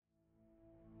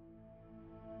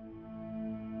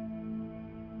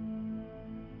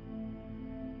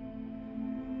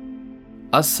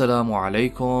Assalamu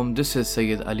alaikum, this is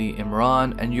Sayyid Ali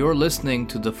Imran and you're listening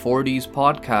to the 40s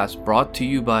podcast brought to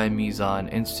you by Mizan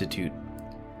Institute.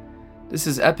 This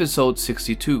is episode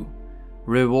 62,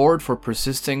 Reward for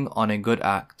Persisting on a Good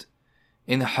Act.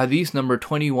 In hadith number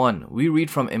 21, we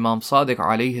read from Imam Sadiq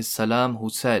alayhi salam who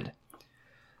said,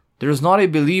 "There is not a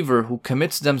believer who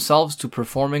commits themselves to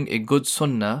performing a good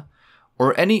sunnah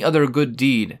or any other good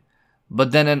deed,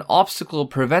 but then an obstacle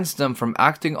prevents them from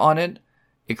acting on it,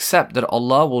 except that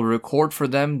Allah will record for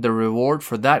them the reward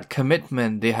for that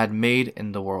commitment they had made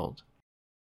in the world."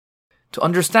 To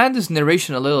understand this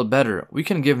narration a little better, we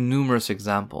can give numerous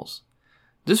examples.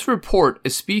 This report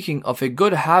is speaking of a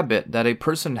good habit that a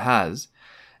person has,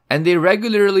 and they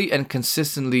regularly and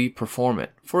consistently perform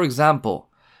it. For example,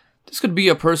 this could be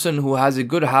a person who has a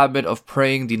good habit of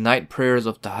praying the night prayers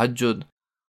of Tahajjud,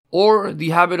 or the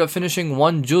habit of finishing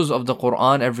one juz of the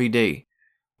Quran every day,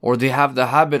 or they have the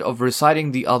habit of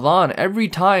reciting the adhan every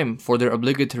time for their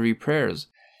obligatory prayers,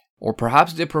 or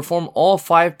perhaps they perform all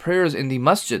 5 prayers in the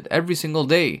masjid every single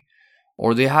day,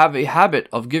 or they have a habit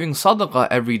of giving sadaqah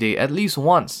every day at least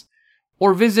once,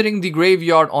 or visiting the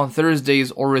graveyard on Thursdays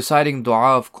or reciting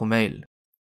dua of Kumail.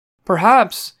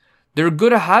 Perhaps their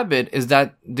good habit is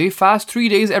that they fast 3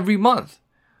 days every month,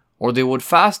 or they would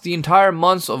fast the entire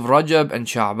months of Rajab and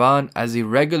Sha'ban as a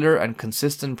regular and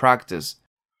consistent practice.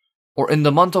 Or in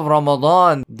the month of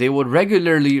Ramadan, they would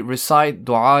regularly recite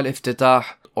Dua al-Iftitah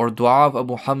or Dua of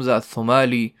Abu Hamza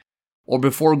al-Thumali, or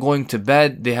before going to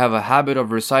bed, they have a habit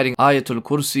of reciting Ayatul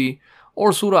Kursi,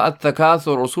 or Surah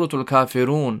At-Takathur or Surah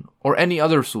Al-Kafirun, or any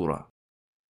other surah.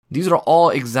 These are all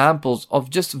examples of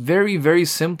just very, very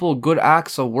simple good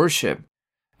acts of worship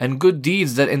and good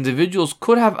deeds that individuals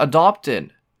could have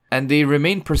adopted, and they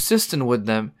remain persistent with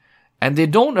them, and they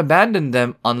don't abandon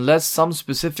them unless some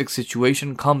specific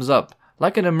situation comes up,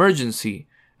 like an emergency,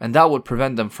 and that would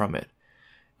prevent them from it.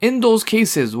 In those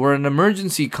cases where an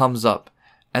emergency comes up,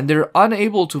 and they're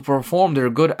unable to perform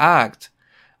their good act,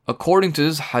 according to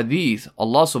this hadith,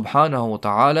 Allah subhanahu wa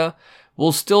ta'ala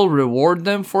will still reward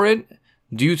them for it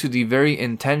due to the very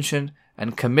intention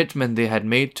and commitment they had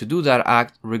made to do that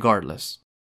act regardless.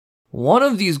 One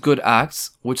of these good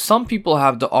acts, which some people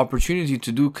have the opportunity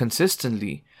to do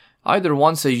consistently, either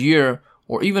once a year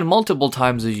or even multiple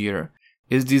times a year,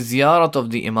 is the ziyarat of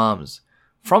the imams.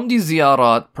 From the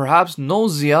ziyarat, perhaps no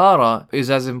ziyarah is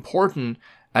as important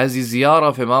as the ziyarah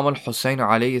of Imam al-Hussein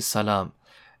alayhi salam,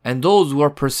 and those who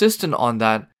are persistent on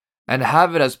that and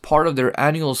have it as part of their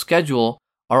annual schedule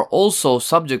are also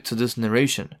subject to this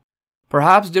narration.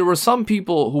 Perhaps there were some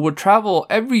people who would travel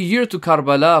every year to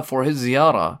Karbala for his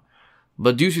ziyarah,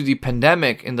 but due to the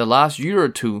pandemic in the last year or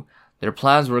two, their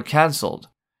plans were cancelled.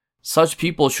 Such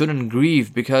people shouldn't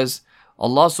grieve because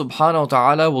Allah subhanahu wa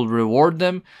ta'ala will reward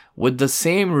them with the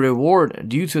same reward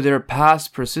due to their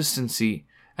past persistency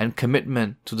and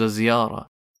commitment to the ziyarah.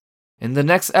 In the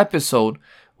next episode,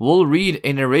 we'll read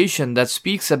a narration that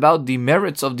speaks about the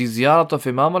merits of the ziyarat of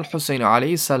Imam al-Hussein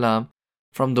alayhi salam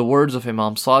from the words of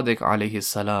Imam Sadiq alayhi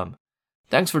salam.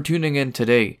 Thanks for tuning in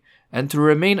today, and to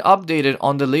remain updated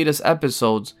on the latest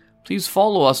episodes, please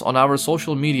follow us on our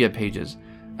social media pages.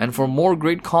 And for more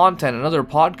great content and other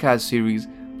podcast series,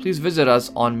 please visit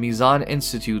us on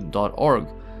mizaninstitute.org.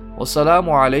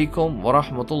 Wassalamu alaikum wa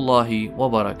rahmatullahi wa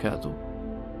barakatuh.